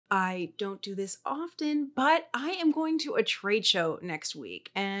I don't do this often, but I am going to a trade show next week.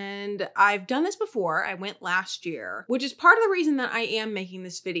 And I've done this before. I went last year, which is part of the reason that I am making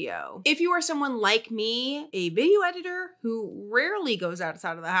this video. If you are someone like me, a video editor who rarely goes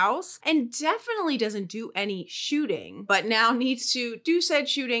outside of the house and definitely doesn't do any shooting, but now needs to do said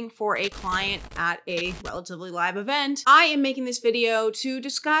shooting for a client at a relatively live event, I am making this video to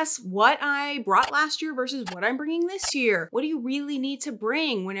discuss what I brought last year versus what I'm bringing this year. What do you really need to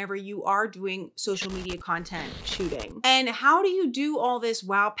bring whenever you are doing social media content shooting? And how do you do all this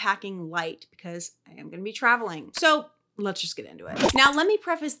while packing light? Because I am gonna be traveling. So let's just get into it. Now, let me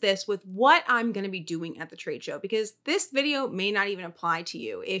preface this with what I'm going to be doing at the trade show, because this video may not even apply to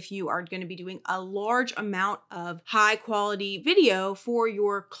you if you are going to be doing a large amount of high quality video for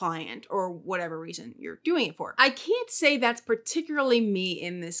your client or whatever reason you're doing it for. I can't say that's particularly me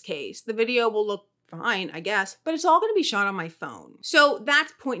in this case. The video will look fine, I guess, but it's all gonna be shot on my phone. So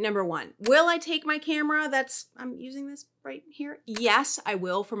that's point number one. Will I take my camera I'm using this right here? Yes, I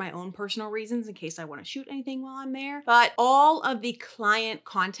will, for my own personal reasons in case I wanna shoot anything while I'm there, but all of the client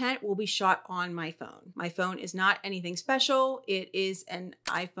content will be shot on my phone. My phone is not anything special. It is an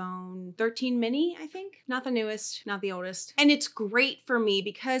iPhone 13 mini, I think. Not the newest, not the oldest. And it's great for me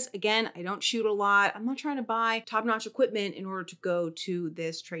because, again, I don't shoot a lot. I'm not trying to buy top-notch equipment in order to go to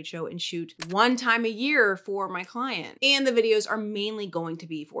this trade show and shoot one time a year for my client. And the videos are mainly going to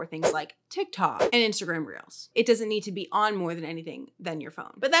be for things like TikTok and Instagram Reels. It doesn't need to be on more than anything than your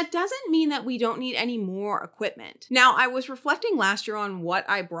phone. But that doesn't mean that we don't need any more equipment. Now, I was reflecting last year on what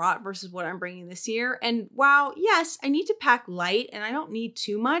I brought versus what I'm bringing this year. And while, yes, I need to pack light and I don't need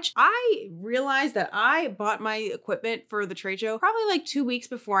too much, I realized that I bought my equipment for the trade show probably like 2 weeks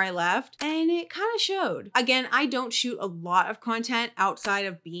before I left, and it kind of showed. Again, I don't shoot a lot of content outside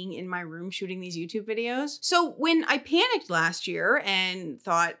of being in my room shooting these YouTube videos. So when I panicked last year and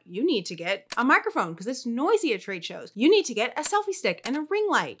thought, you need to get a microphone because it's noisy at trade shows. You need to get a selfie stick and a ring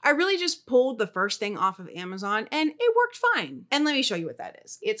light. I really just pulled the first thing off of Amazon and it worked fine. And let me show you what that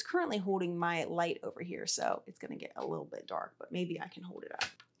is. It's currently holding my light over here, so it's gonna get a little bit dark, but maybe I can hold it up.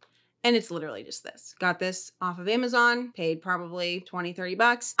 And it's literally just this. Got this off of Amazon, paid probably 20, 30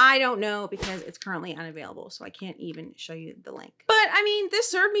 bucks. I don't know because it's currently unavailable, so I can't even show you the link. But I mean, this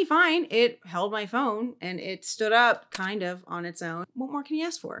served me fine. It held my phone and it stood up kind of on its own. What more can you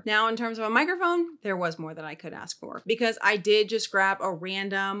ask for? Now, in terms of a microphone, there was more that I could ask for because I did just grab a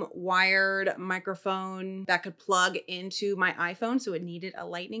random wired microphone that could plug into my iPhone, so it needed a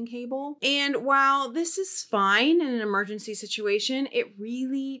lightning cable. And while this is fine in an emergency situation, it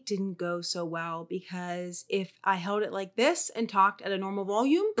really didn't go so well because if I held it like this and talked at a normal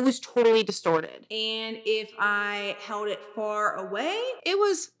volume, it was totally distorted. And if I held it far away, it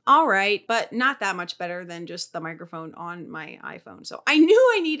was all right, but not that much better than just the microphone on my iPhone. So I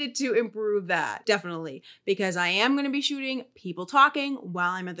knew I needed to improve that, definitely, because I am going to be shooting people talking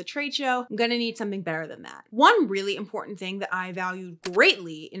while I'm at the trade show. I'm going to need something better than that. One really important thing that I valued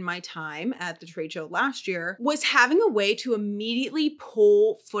greatly in my time at the trade show last year was having a way to immediately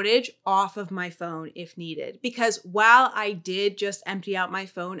pull footage off of my phone if needed. Because while I did just empty out my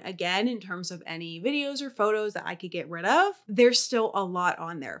phone again in terms of any videos or photos that I could get rid of, there's still a lot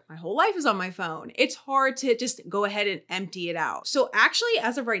on there. My whole life is on my phone. It's hard to just go ahead and empty it out. So actually,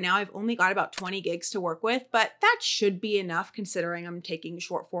 as of right now, I've only got about 20 gigs to work with, but that should be enough considering I'm taking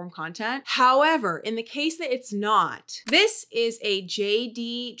short form content. However, in the case that it's not, this is a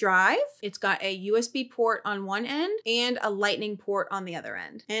JD drive. It's got a USB port on one end and a lightning port on the other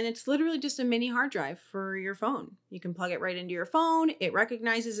end. And it's literally just a mini hard drive for your phone. You can plug it right into your phone. It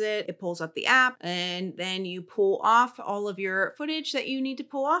recognizes it. It pulls up the app, and then you pull off all of your footage that you need to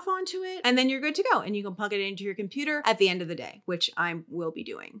pull off onto it, and then you're good to go. And you can plug it into your computer at the end of the day, which I will be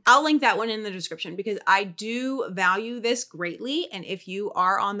doing. I'll link that one in the description because I do value this greatly. And if you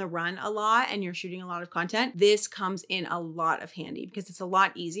are on the run a lot and you're shooting a lot of content, this comes in a lot of handy because it's a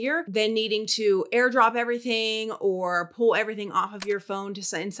lot easier than needing to airdrop everything or pull everything off of your phone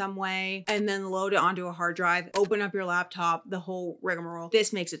in some way and then load it onto a hard drive, open up your laptop, the whole rigmarole.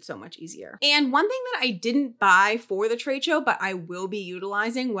 This makes it so much easier. And one thing that I didn't buy for the trade show, but I will be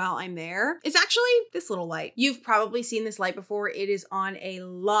utilizing while I'm there, is actually this little light. You've probably seen this light before. It is on a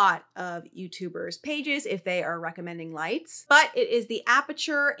lot of YouTubers' pages if they are recommending lights, but it is the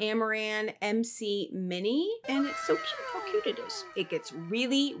Aputure Amaran MC Mini, and it's so cute how cute it is. It gets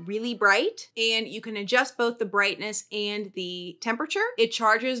really, really bright, and you can adjust both the brightness and the temperature. It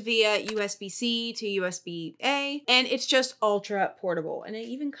charges via USB-C to USB-A, and it's just ultra portable, and it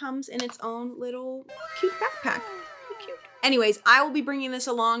even comes in its own little cute backpack. Cute. Anyways, I will be bringing this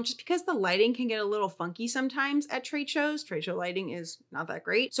along just because the lighting can get a little funky sometimes at trade shows. Trade show lighting is not that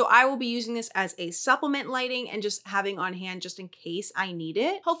great. So I will be using this as a supplement lighting and just having on hand just in case I need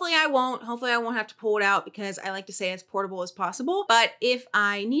it. Hopefully I won't. Hopefully I won't have to pull it out because I like to say as portable as possible. But if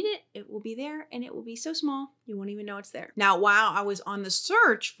I need it, it will be there and it will be so small, you won't even know it's there. Now, while I was on the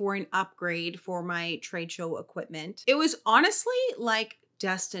search for an upgrade for my trade show equipment, it was honestly like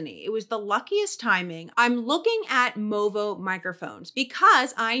destiny. It was the luckiest timing. I'm looking at Movo microphones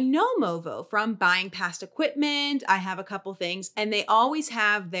because I know Movo from buying past equipment. I have a couple things and they always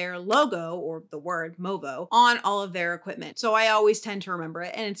have their logo or the word Movo on all of their equipment. So I always tend to remember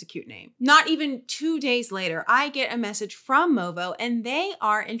it and it's a cute name. Not even 2 days later, I get a message from Movo and they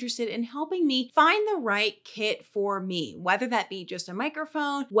are interested in helping me find the right kit for me, whether that be just a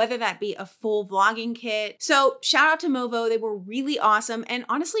microphone, whether that be a full vlogging kit. So shout out to Movo. They were really awesome and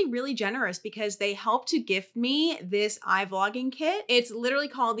honestly really generous because they helped to gift me this iVlogging kit. It's literally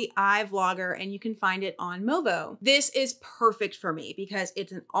called the iVlogger and you can find it on Movo. This is perfect for me because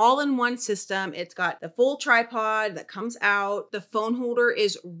it's an all-in-one system. It's got the full tripod that comes out. The phone holder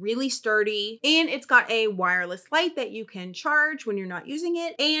is really sturdy and it's got a wireless light that you can charge when you're not using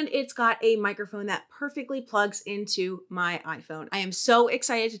it. And it's got a microphone that perfectly plugs into my iPhone. I am so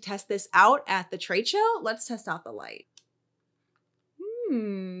excited to test this out at the trade show. Let's test out the light.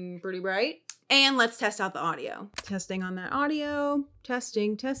 Pretty bright. And let's test out the audio. Testing on that audio.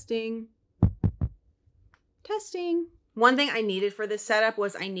 Testing, testing, testing. One thing I needed for this setup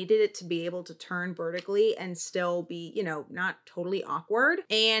was I needed it to be able to turn vertically and still be, you know, not totally awkward.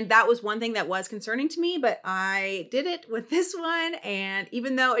 And that was one thing that was concerning to me, but I did it with this one. And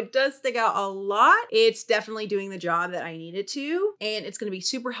even though it does stick out a lot, it's definitely doing the job that I needed to. And it's going to be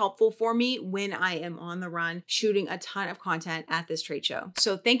super helpful for me when I am on the run shooting a ton of content at this trade show.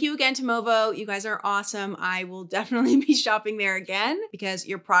 So thank you again to Movo. You guys are awesome. I will definitely be shopping there again because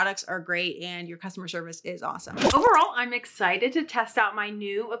your products are great and your customer service is awesome. Overall, I'm excited to test out my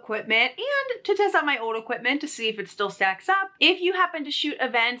new equipment and to test out my old equipment to see if it still stacks up. If you happen to shoot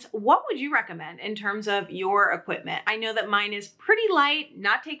events, what would you recommend in terms of your equipment? I know that mine is pretty light,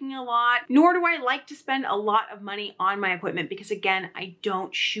 not taking a lot, nor do I like to spend a lot of money on my equipment because again, I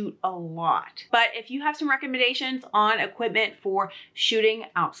don't shoot a lot. But if you have some recommendations on equipment for shooting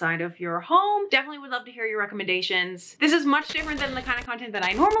outside of your home, definitely would love to hear your recommendations. This is much different than the kind of content that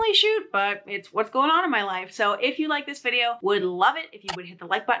I normally shoot, but it's what's going on in my life. So if you like this video, would love it if you would hit the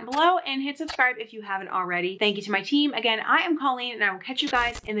like button below and hit subscribe if you haven't already. Thank you to my team. Again, I am Colleen and I will catch you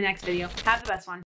guys in the next video. Have the best one.